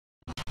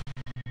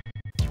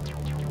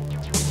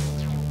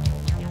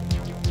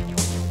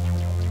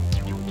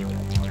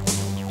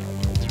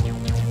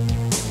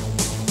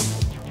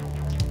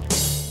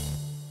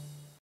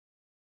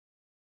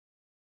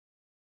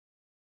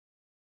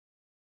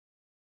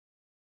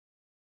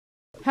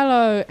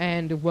Hello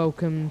and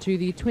welcome to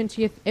the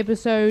 20th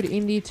episode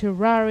in the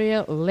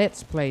Terraria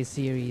Let's Play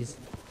series.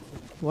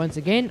 Once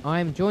again, I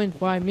am joined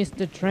by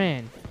Mr.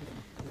 Tran.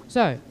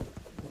 So,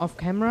 off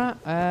camera,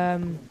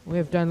 we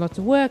have done lots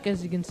of work.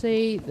 As you can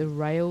see, the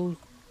rail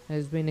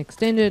has been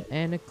extended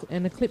and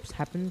an eclipse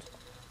happened.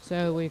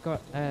 So we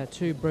got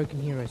 2 broken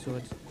hero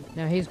swords.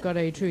 Now he's got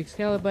a true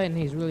Excalibur and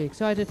he's really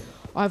excited.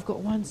 I've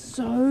got one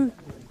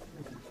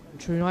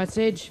true Knight's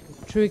Edge,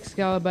 true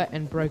Excalibur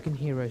and broken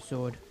hero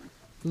sword.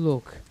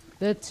 Look,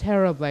 the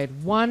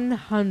Terrorblade,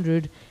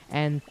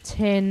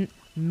 110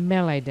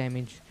 melee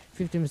damage,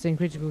 15%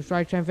 critical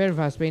strike, time, very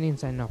fast speed,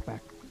 insane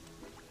knockback.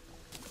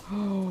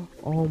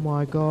 Oh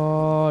my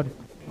god.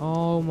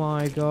 Oh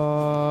my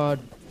god.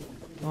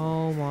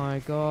 Oh my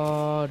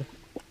god.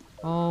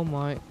 Oh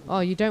my.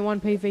 Oh, you don't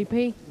want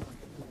PvP?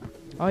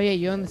 Oh yeah,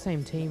 you're on the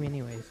same team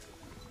anyways.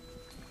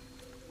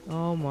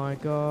 Oh my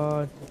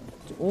god.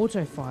 It's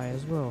auto fire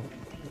as well.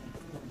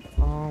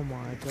 Oh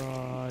my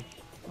god.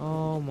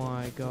 Oh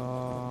my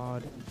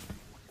god.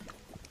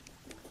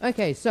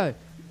 Okay, so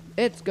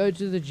let's go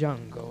to the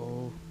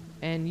jungle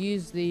and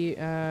use the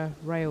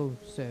rail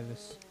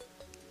service.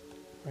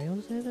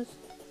 Rail service?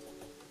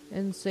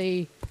 And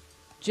see,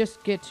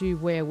 just get to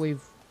where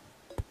we've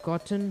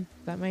gotten.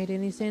 That made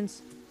any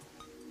sense?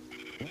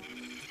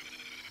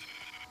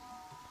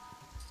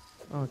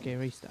 Okay,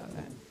 restart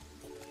that.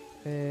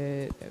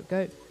 There we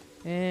go.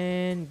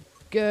 And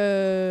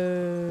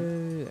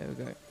go.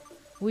 There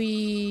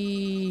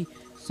we go.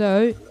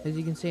 So, as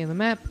you can see on the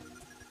map,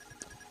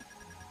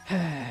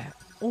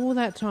 all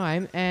that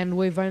time, and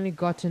we've only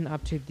gotten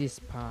up to this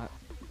part.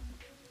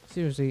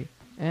 Seriously,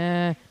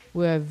 we're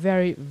a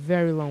very,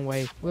 very long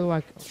way. We're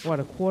like,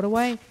 what, a quarter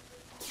way?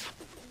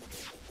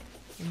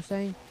 I'm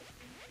saying.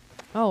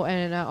 Oh,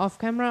 and off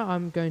camera,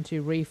 I'm going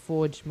to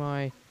reforge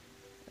my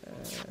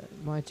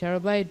my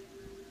Terrorblade.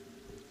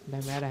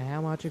 No matter how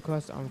much it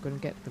costs, I'm going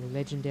to get the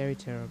legendary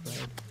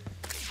Terrorblade.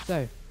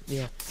 So,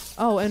 yeah.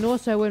 Oh, and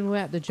also when we're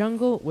at the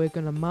jungle, we're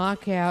going to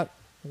mark out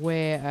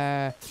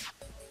where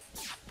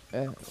a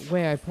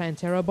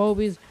Plantera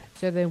bulb is,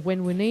 so that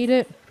when we need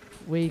it,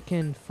 we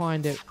can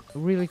find it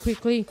really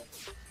quickly.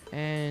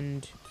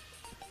 And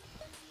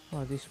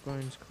oh, this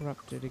groan's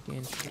corrupted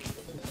again.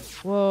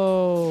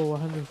 Whoa,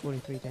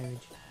 143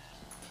 damage.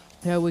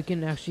 So we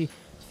can actually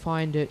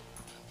find it.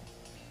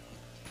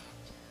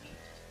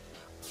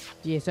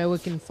 Yeah, so we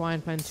can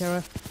find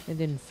Plantera and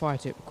then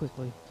fight it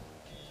quickly.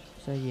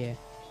 So yeah.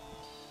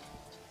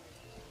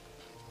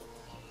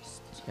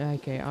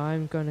 Okay,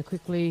 I'm gonna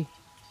quickly...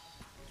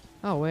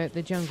 Oh, we're at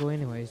the jungle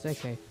anyways,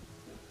 okay.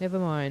 Never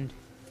mind.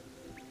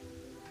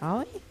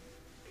 Are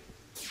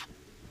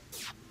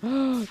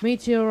we?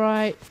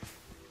 Meteorite!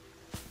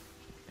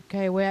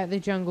 Okay, we're at the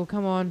jungle,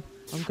 come on.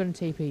 I'm gonna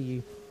TP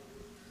you.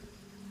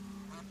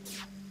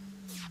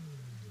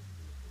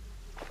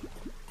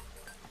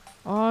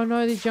 Oh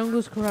no, the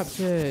jungle's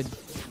corrupted.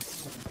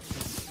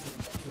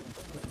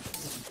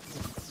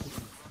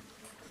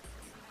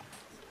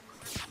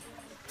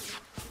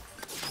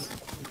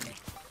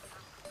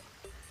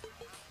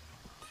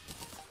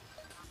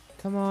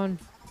 Come on.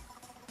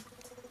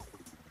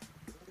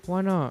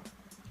 Why not?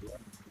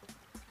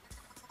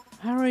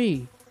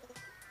 Hurry!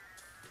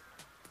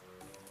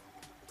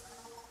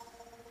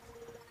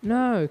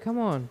 No, come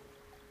on.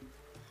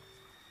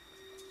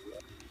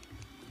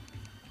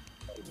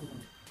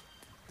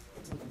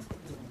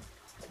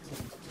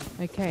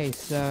 Okay,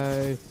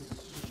 so...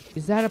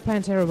 Is that a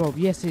Plantera bulb?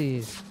 Yes, it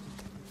is.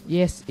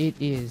 Yes, it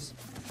is.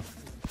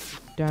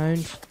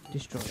 Don't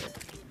destroy it.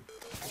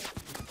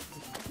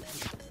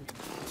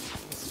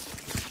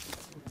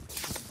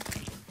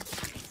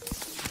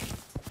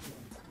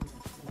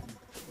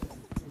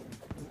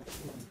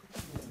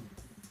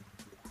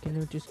 Can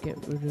we just get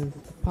rid of the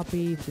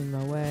puppies in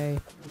the way?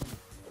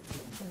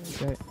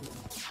 There we go.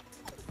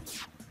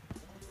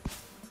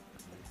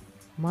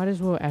 Might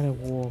as well add a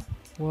warp.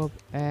 Warp,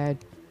 add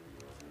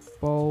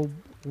bulb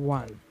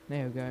 1.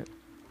 There we go.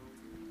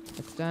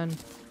 That's done.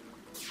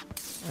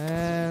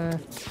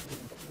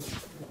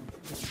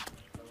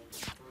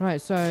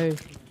 Right, so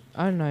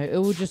I don't know, it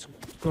will just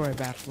grow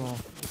back more.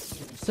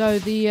 So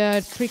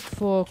the trick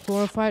for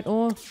Chlorophyte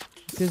ore,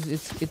 because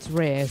it's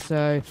rare,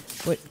 so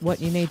what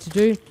you need to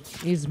do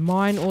is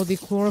mine all the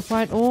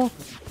Chlorophyte ore,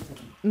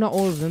 not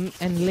all of them,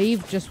 and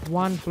leave just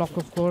one block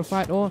of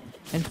Chlorophyte ore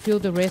and fill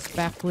the rest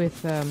back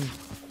with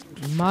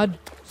mud.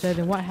 So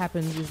then what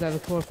happens is that the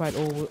Chlorophyte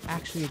ore will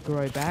actually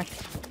grow back.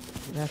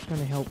 That's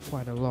going to help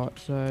quite a lot,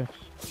 so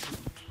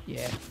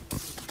yeah.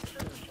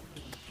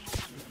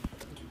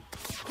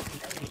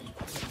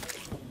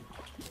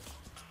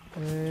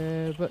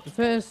 But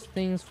first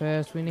things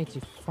first, we need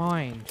to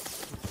find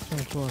some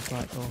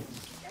Chlorophyte ore.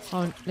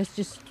 Oh, let's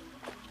just...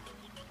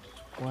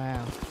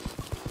 Wow.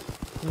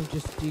 We'll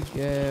just dig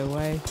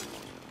away.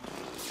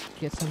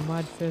 Get some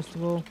mud first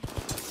of all.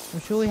 I'm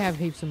sure we have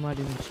heaps of mud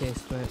in the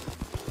chest, but...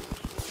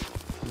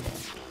 Yeah.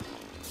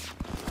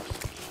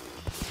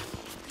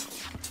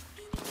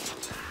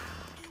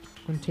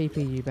 I'm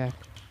TP you back.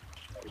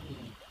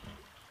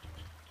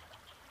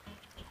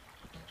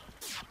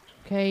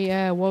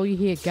 Okay, while you're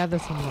here, gather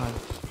some mud.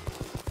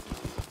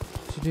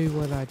 To do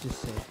what I just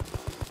said.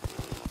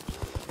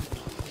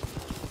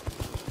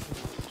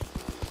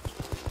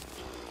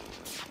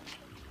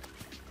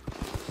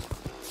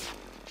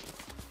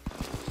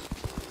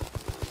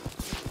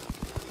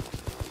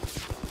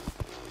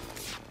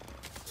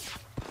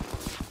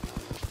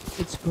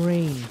 It's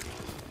green.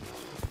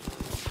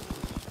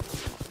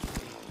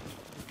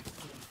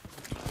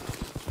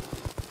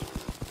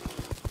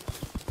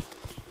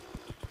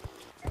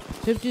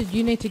 So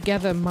you need to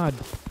gather mud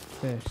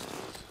first.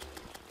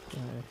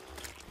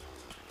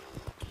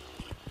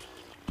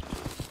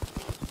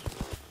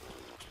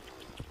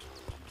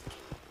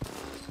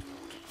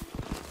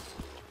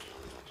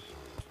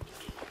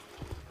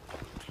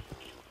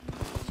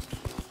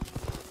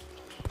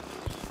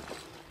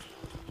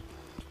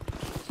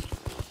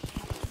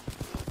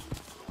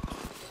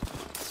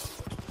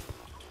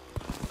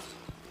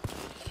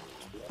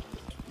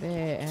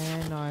 There,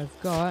 and I've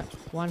got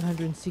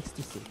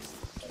 166.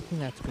 I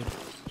think that's good.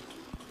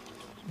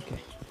 Okay.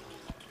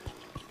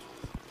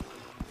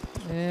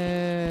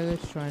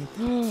 Let's try and...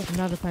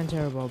 another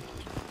Pantera bulb.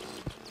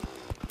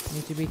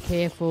 Need to be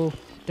careful.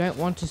 Don't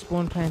want to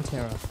spawn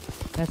Pantera.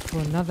 That's for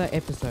another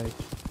episode.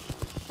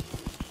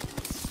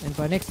 And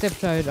by next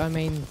episode, I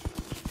mean...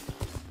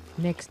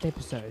 next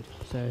episode.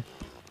 So...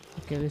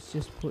 okay, let's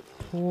just put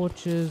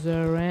torches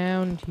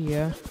around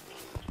here.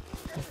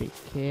 Be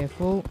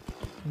careful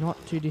not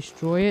to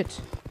destroy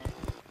it.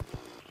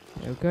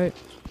 There we go.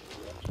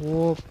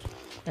 Warp,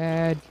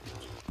 add,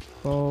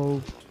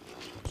 bulb,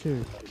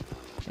 2.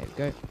 There we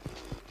go.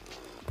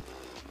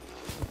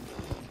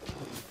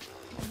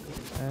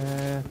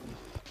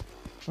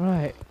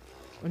 Right.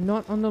 We're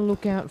not on the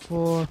lookout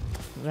for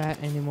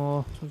that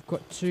anymore. We've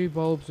got 2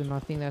 bulbs and I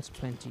think that's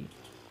plenty.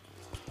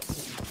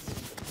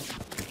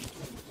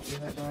 See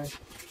that guy?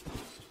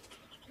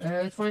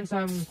 Let's find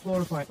some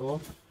chlorophyte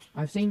ore.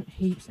 I've seen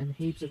heaps and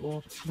heaps of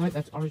ore. No,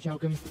 that's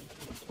orichalcum.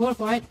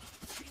 Chlorophyte.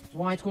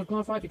 Why it's called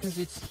chlorophyte? Because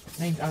it's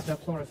named after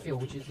chlorophyll,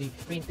 which is the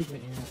green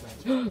pigment in our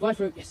plants. Life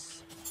fruit,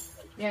 yes!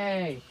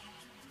 Yay!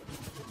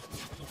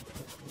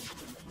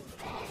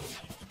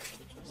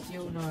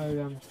 Still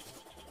no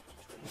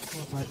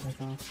chlorophyte so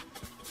far.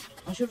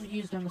 I should have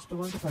used the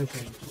Spelunker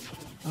potion.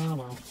 Oh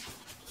well.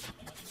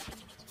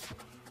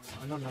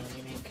 Oh, not another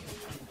mimic.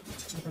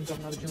 Here comes up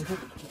another jewel hook.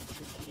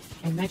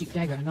 And magic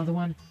dagger, another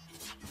one.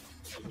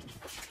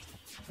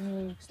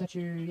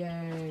 Statue,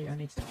 yay! I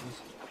need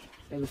statues.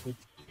 They look good.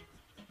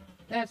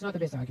 That's not the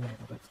best argument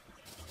ever, but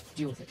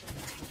deal with it.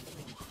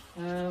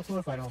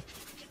 Chlorophyte ore.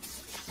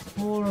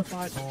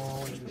 Chlorophyte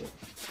ore.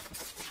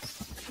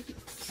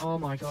 Oh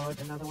my god,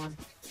 another one.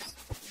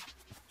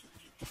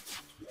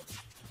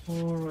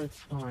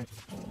 Chlorophyte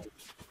ore.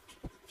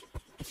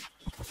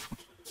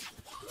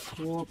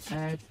 Warp,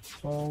 add,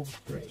 bulb,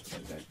 3. There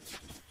we go.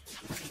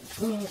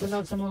 Oh,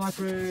 another some more life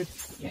fruit.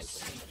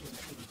 Yes.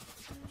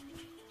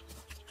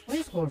 What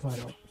is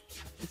chlorophyte ore?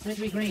 It's meant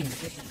to be green.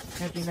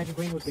 Can't you imagine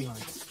green would be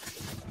like?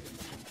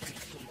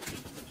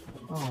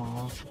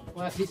 Aww.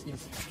 Well, this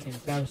is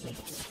embarrassing.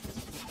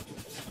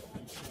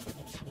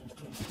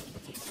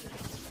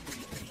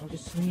 I'll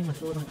just swing my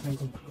sword like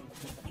crazy.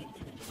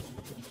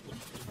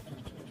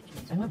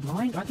 Am I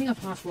blind? I think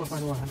I've passed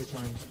chlorophyte ore 100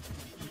 times.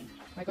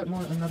 I got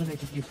more another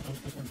nature's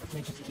gifts.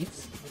 Nature's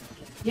gifts?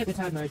 Yep, it's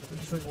hard mode. I'm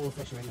destroying all the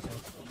flesh already,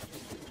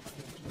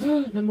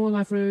 so. No more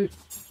life fruit.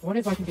 What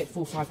if I can get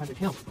full 500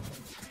 health?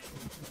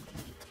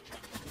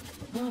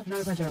 No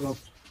Pantera bulb.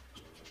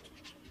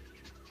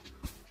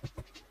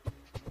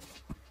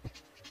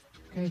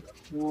 Okay,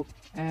 warp,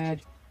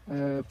 add,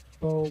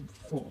 bulb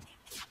 4.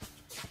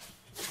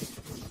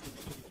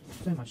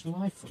 So much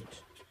life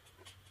fruit.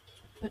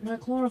 But no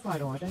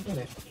chlorophyte ore, I don't get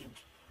it.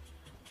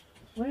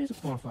 Where is the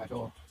chlorophyte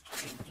ore?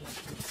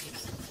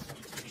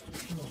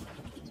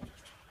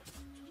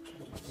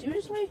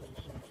 Seriously?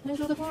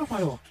 There's all the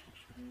chlorophyte ore.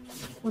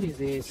 What is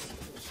this?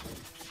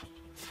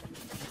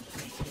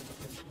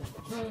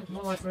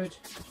 More life fruit.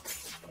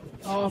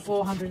 Oh,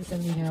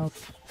 470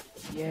 health.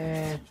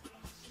 Yeah.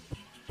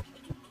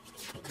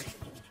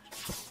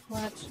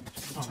 What?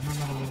 Oh,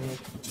 another mimic.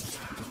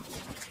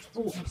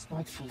 Oh, and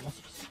spikes for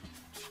wasps.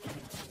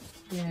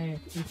 Yeah,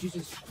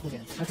 reduces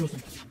cooldown. That's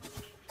awesome.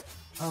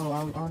 Oh,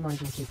 I'll not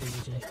even keep them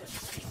today.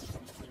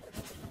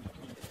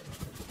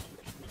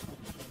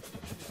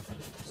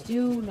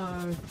 Still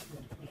no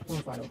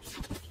chlorophyte ore.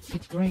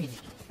 It's green.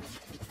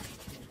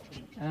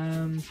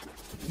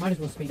 Might as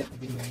well speed up the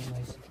video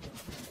anyways.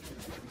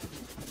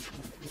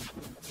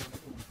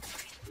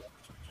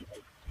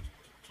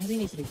 I think it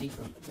needs to be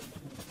deeper.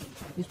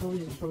 This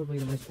is probably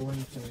the most boring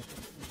episode.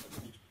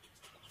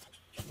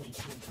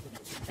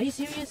 Are you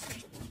serious?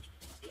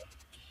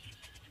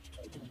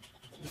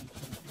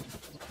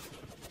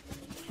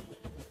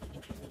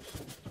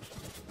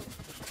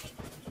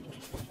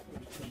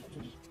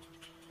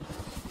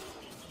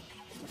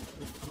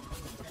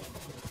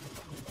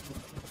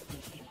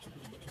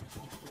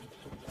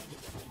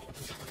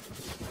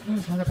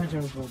 Another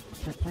Pantera bulb.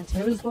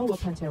 Pantera's bulb or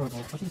Pantera bulb? I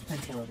think it's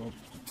Pantera bulb.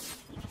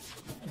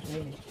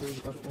 Okay, need to do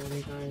all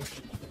these guys.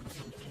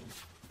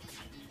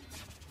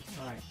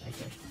 Alright,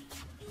 okay.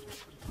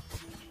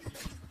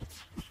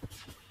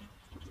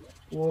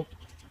 Warp.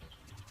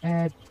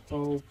 Add.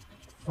 Oh.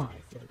 5.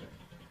 There we go.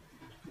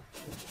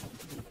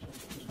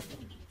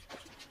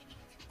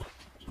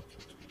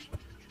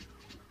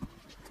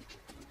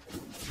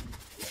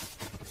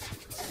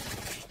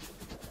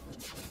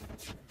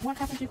 What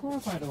happened to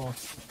Chlorophyte ore?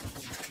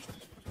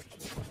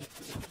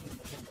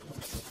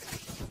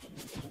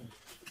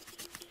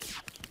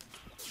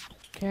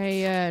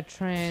 Okay,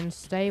 Trans,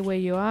 stay where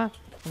you are.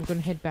 I'm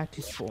gonna head back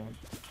to spawn.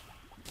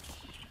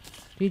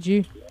 Did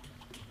you?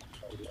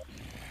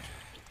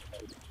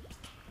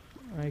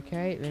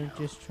 Okay, let me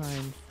just try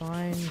and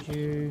find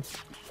you.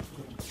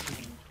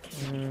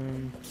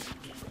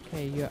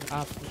 Okay, you're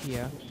up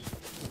here.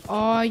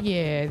 Oh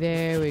yeah,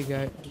 there we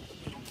go.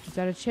 Is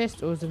that a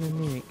chest or is it a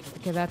mimic?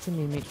 Okay, that's a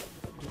mimic.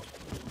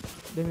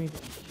 Let me...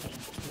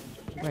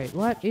 Wait,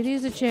 what? It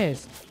is a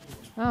chest.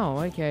 Oh,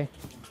 okay.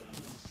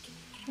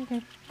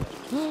 Okay.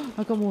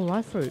 I got more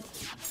life fruit.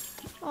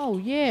 Oh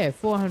yeah,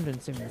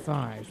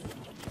 475.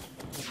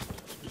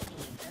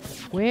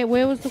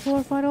 Where was the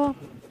Chlorophyte ore?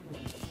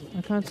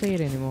 I can't see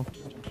it anymore.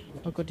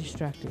 I got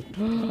distracted.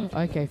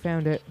 Okay,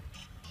 found it.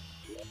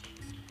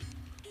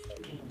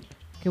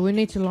 Okay, we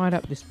need to light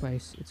up this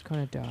place. It's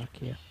kind of dark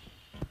here.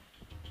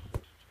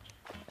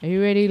 Are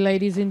you ready,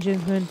 ladies and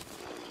gentlemen?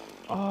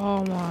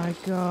 Oh my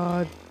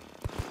god.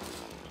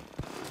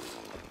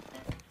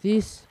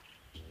 This...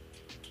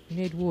 You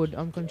need wood.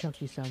 I'm gonna chuck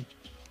you some.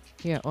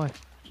 Here, oi.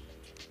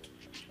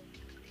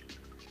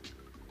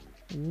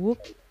 Whoop.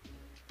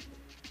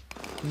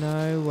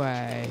 No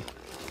way.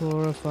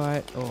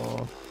 Chlorophyte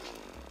ore.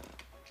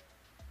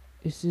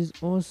 This is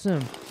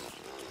awesome.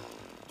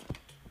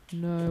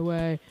 No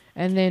way.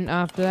 And then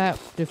after that,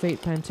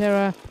 defeat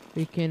Pantera.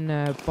 We can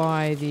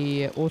buy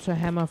the auto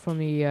hammer from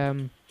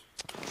the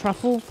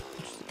truffle.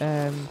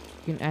 You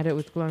can add it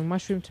with glowing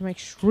mushroom to make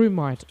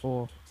shroomite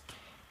ore.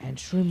 And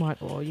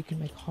shroomite ore, you can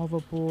make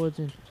hoverboards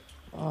and...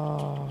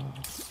 Oh.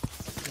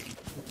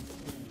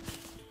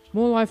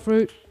 More life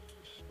fruit.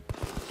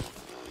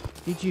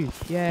 Did you?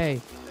 Yay.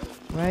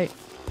 Wait.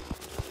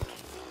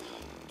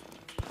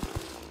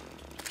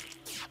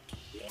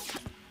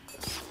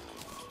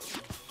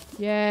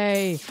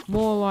 Yay.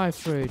 More life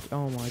fruit.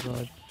 Oh my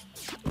god.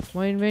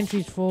 My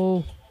inventory's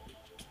full.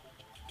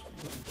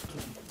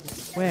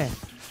 Where?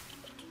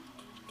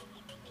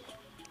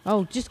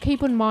 Oh, just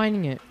keep on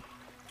mining it.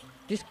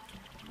 Just...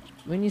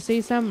 When you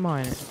see some,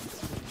 mine it.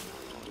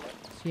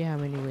 See how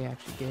many we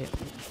actually get.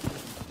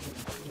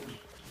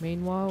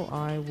 Meanwhile,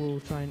 I will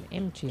try and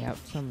empty out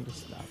some of the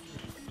stuff.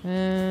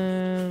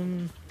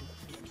 Don't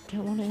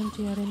want to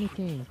empty out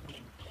anything.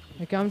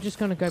 Okay, I'm just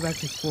gonna go back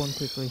to spawn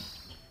quickly.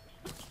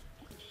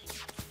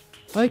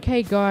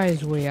 Okay,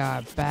 guys, we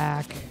are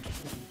back.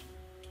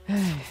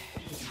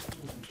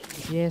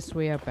 Yes,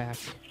 we are back.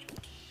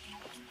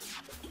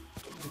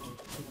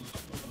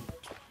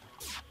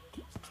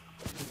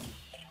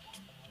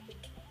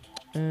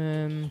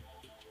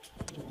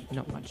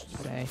 Not much to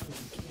say.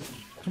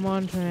 Come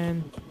on,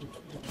 Tran.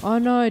 Oh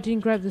no, I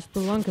didn't grab the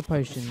Spelunker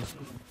potions.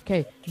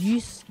 Okay, you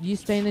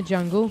stay in the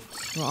jungle,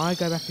 while I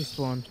go back to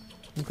spawn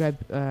and grab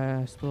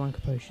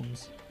Spelunker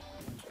potions.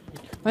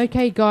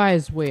 Okay,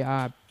 guys, we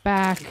are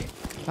back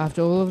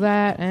after all of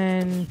that,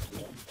 and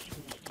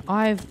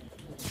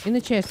in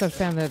the chest I've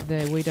found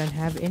that we don't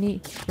have any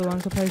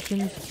Spelunker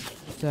potions,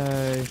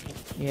 so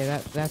yeah,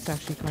 that's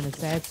actually kind of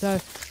sad. So,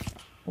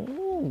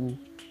 oh,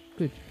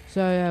 good.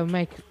 So I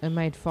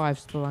made 5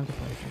 Spelunker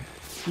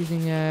potions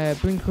using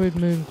Bring Crude,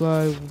 Moon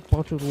Glow,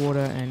 Bottled Water,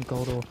 and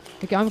Gold Ore.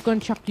 Okay, I'm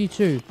gonna chuck you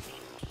 2.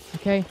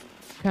 Okay,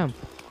 come.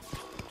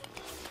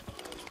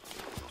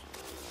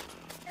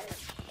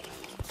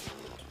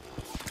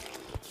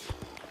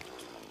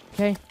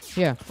 Okay,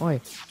 here,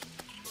 oi.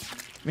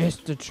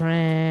 Mr.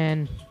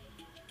 Tran.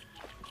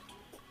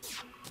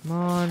 Come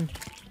on.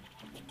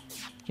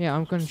 Yeah,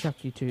 I'm gonna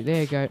chuck you 2.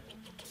 There you go.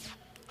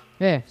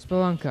 There,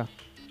 Spelunker.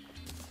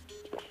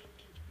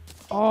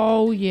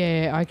 Oh,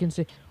 yeah, I can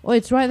see. Oh,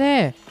 it's right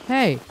there.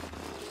 Hey,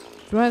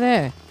 it's right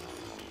there.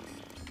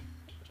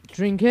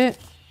 Drink it.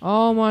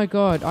 Oh, my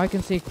God. I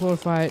can see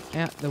Chlorophyte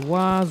out the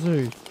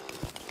wazoo.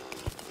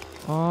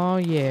 Oh,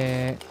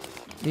 yeah.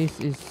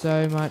 This is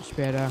so much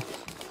better.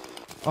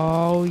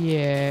 Oh,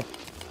 yeah.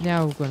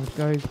 Now we're going to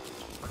go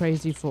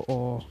crazy for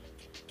ore.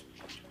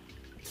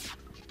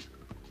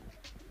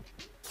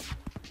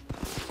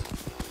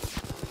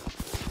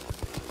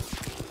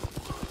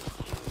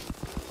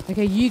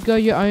 Okay, you go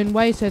your own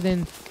way, so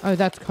then... Oh,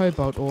 that's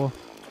cobalt ore.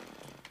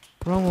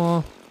 Wrong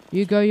ore.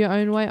 You go your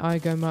own way, I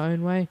go my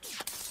own way.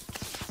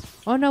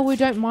 Oh no, we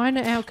don't mine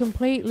it out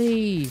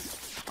completely.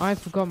 I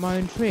forgot my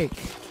own trick.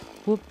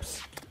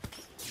 Whoops.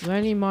 We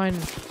only mine,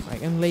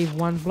 like, and leave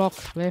 1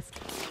 block left.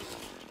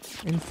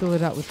 And fill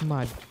it up with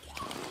mud.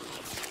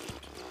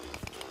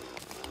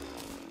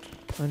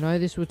 I know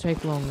this will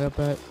take longer,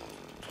 but...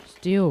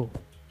 Still...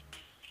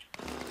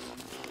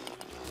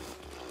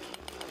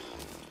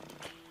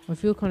 I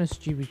feel kind of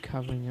stupid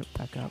covering it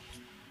back up.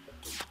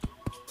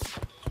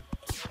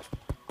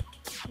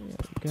 There we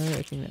go,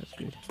 I think that's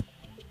good.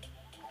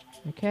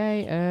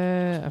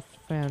 Okay, I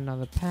found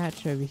another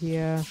patch over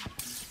here.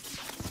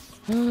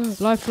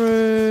 Life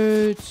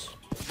fruit!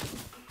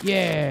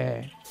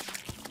 Yeah!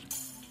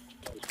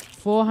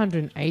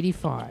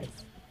 485.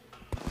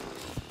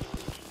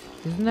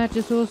 Isn't that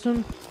just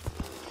awesome?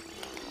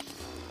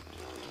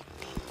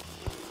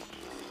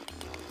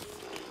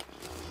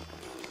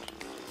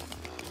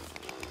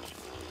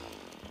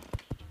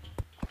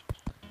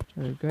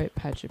 There we go,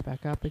 patch it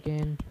back up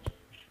again.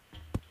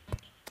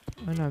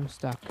 Oh no, I'm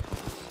stuck.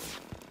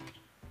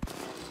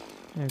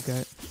 There we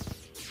go.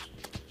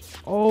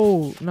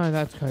 Oh, no,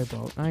 that's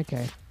cobalt.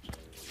 Okay.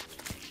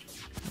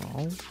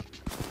 Oh.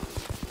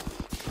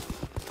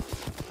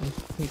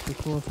 Let's keep the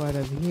chlorophyte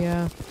over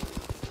here.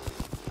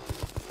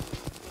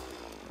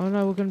 Oh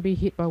no, we're going to be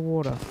hit by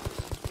water.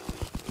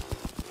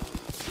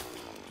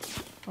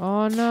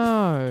 Oh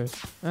no.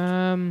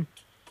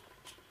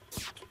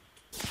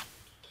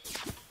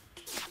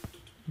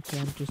 Okay,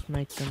 I'm just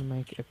gonna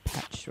make a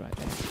patch right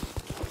there.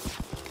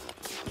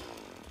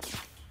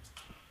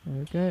 There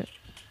we go.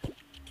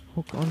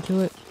 Hook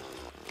onto it.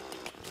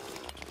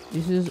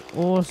 This is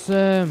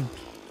awesome.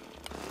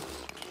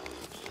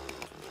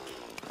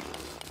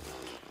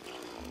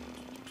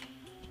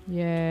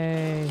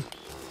 Yay.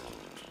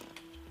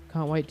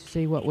 Can't wait to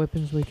see what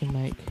weapons we can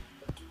make.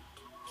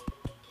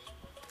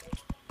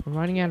 I'm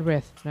running out of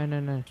breath. No, no,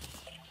 no.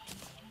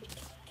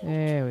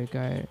 There we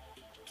go.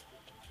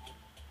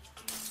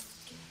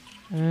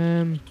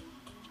 We're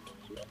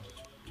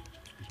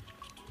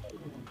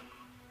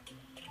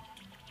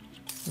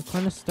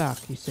kind of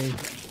stuck, you see.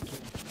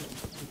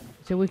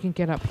 So we can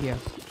get up here.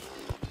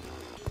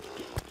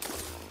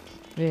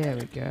 There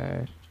we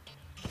go.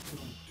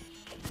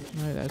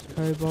 No, that's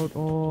cobalt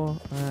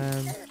ore.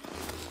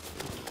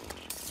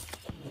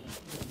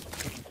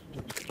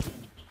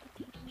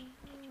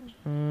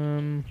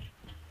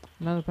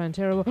 Another plant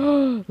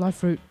terrible. Life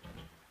fruit.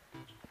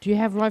 Do you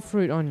have life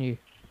fruit on you?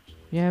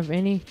 You have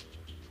any?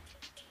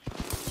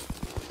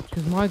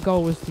 Because my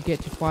goal was to get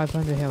to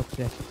 500 health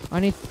today. I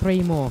need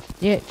 3 more.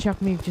 Yeah,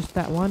 chuck me just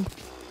that one.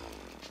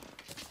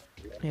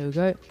 There we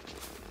go.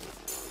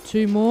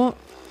 2 more.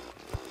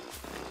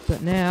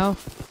 But now,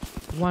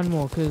 1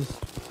 more because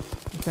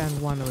I found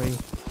 1 already.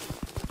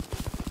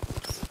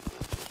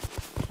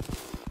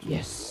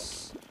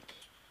 Yes.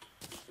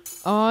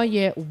 Oh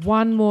yeah,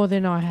 1 more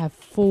than I have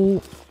full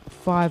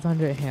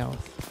 500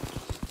 health.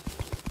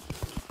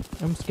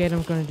 I'm scared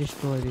I'm going to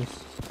destroy this.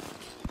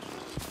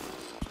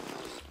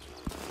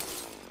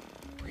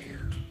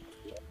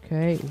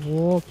 Okay,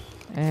 warp,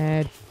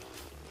 add...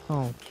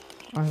 Oh,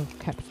 I have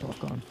caps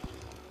lock on.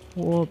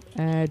 Warp,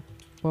 add,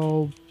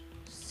 bulb,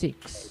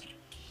 6.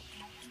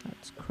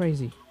 That's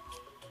crazy.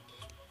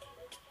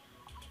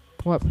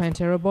 What,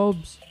 Plantera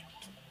bulbs?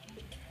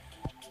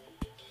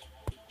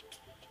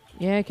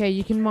 Yeah, okay,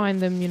 you can mine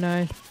them, you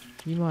know.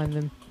 You mine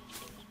them.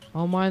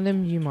 I'll mine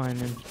them, you mine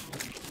them.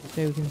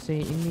 So we can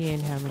see in the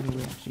end how many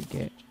we actually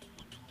get.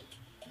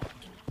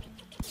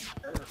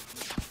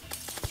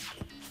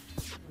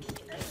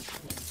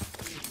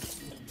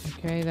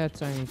 Okay,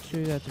 that's only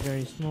 2, that's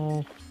very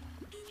small.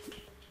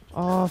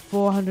 Oh,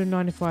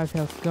 495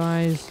 health,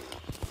 guys.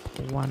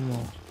 1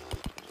 more.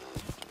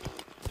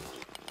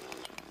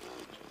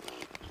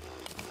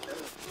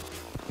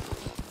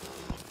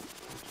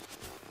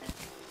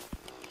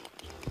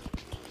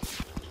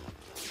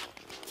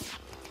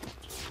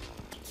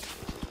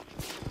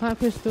 Heart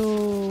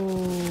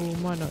crystal,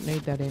 might not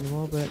need that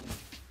anymore, but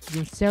you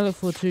can sell it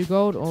for 2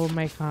 gold or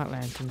make heart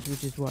lanterns,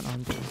 which is what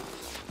I'm doing.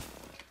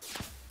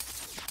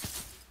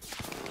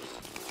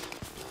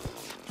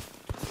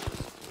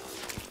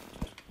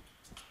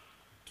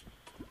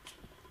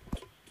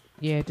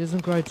 Yeah, it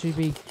doesn't grow too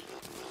big,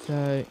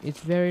 so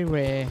it's very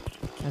rare.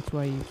 That's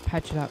why you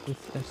patch it up with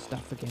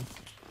stuff again.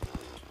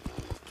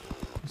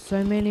 There's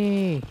so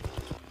many.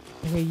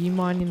 Okay, you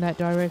mine in that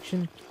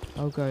direction.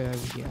 I'll go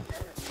over here.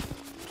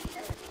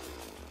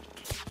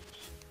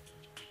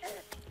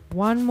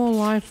 1 more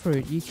life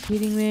fruit. You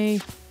kidding me?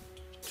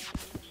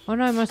 Oh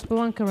no, my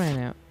spelunker ran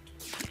out.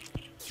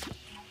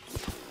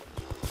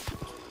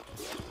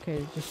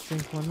 Okay, just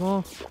drink 1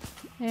 more.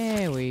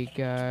 There we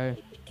go.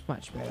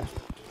 Much better.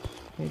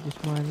 Okay,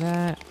 just mine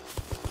that.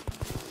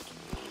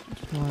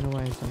 Just mine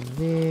away some of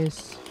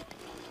this.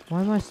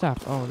 Why am I stuck?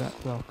 Oh, that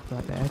block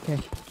right there. Okay.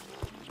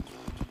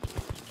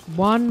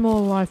 1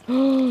 more life.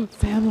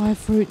 Found life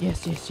fruit.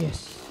 Yes, yes,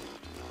 yes.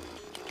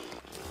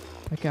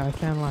 Okay, I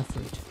found life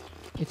fruit.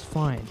 It's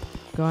fine.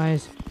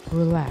 Guys,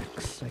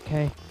 relax,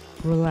 okay?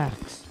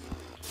 Relax.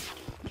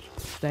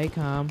 Stay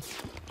calm.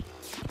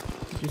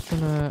 I'm just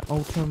gonna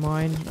ultra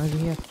mine over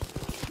here.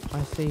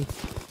 I see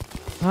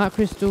heart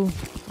crystal.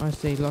 I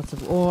see lots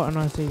of ore, and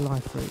I see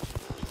life fruit.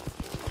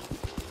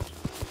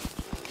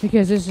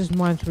 Because let's just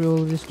mine through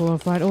all of this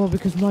chlorophyte. Oh,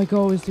 because my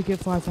goal is to get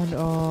 500.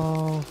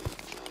 Oh.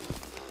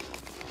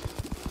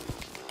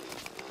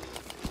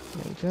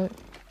 There we go.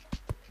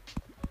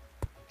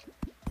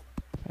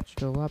 Patch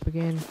it all up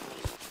again.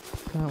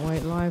 Can't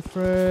wait, life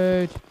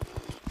fruit.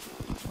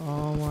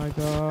 Oh my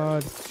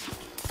god.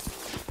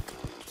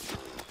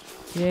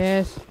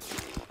 Yes.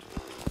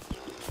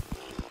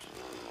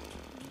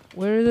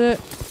 Where is it?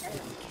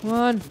 Come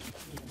on.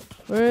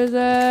 Where is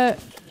it?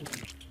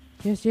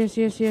 Yes, yes,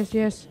 yes, yes,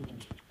 yes.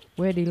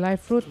 Where the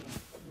life fruit?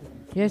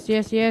 Yes,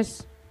 yes,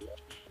 yes.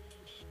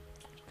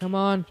 Come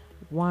on.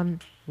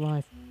 1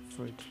 life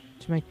fruit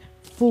to make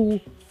full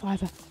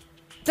 5.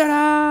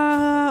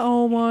 Ta-da!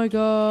 Oh my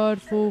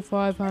god, full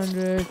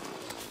 500.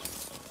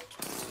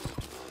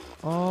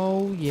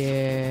 Oh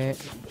yeah.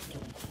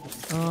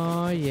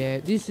 Oh yeah,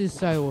 this is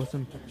so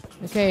awesome.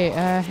 Okay,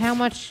 how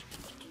much?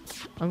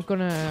 I'm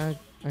gonna.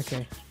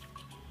 Okay.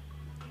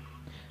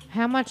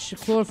 How much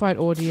chlorophyte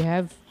ore do you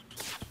have?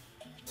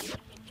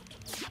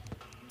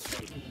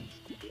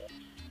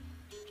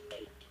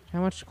 How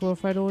much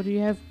chlorophyte ore do you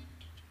have?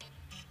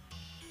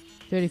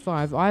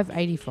 35. I have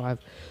 85.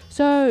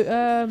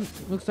 So,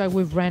 looks like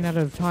we've ran out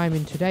of time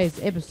in today's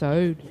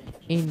episode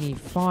in the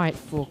fight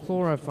for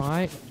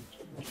chlorophyte.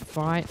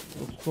 Fight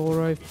for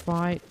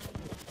chlorophyte.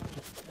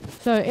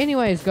 So,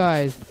 anyways,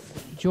 guys,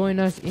 join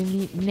us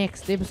in the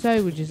next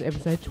episode, which is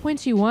episode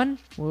 21.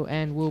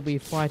 We'll be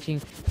fighting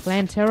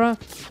Plantera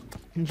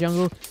in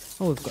jungle.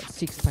 Oh, we've got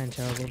 6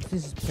 Plantera wolves.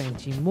 This is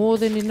plenty. More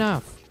than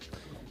enough.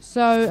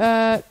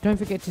 So, don't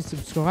forget to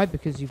subscribe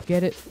because you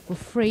get it for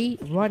free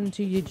right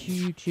into your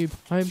YouTube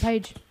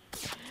homepage.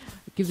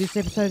 Give this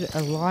episode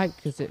a like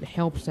because it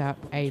helps out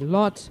a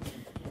lot.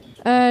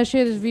 Share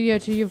this video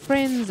to your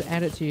friends,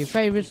 add it to your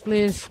favorites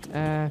list,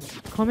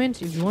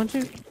 comment if you want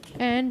to,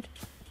 and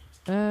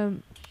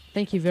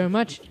thank you very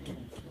much,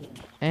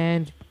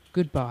 and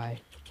goodbye.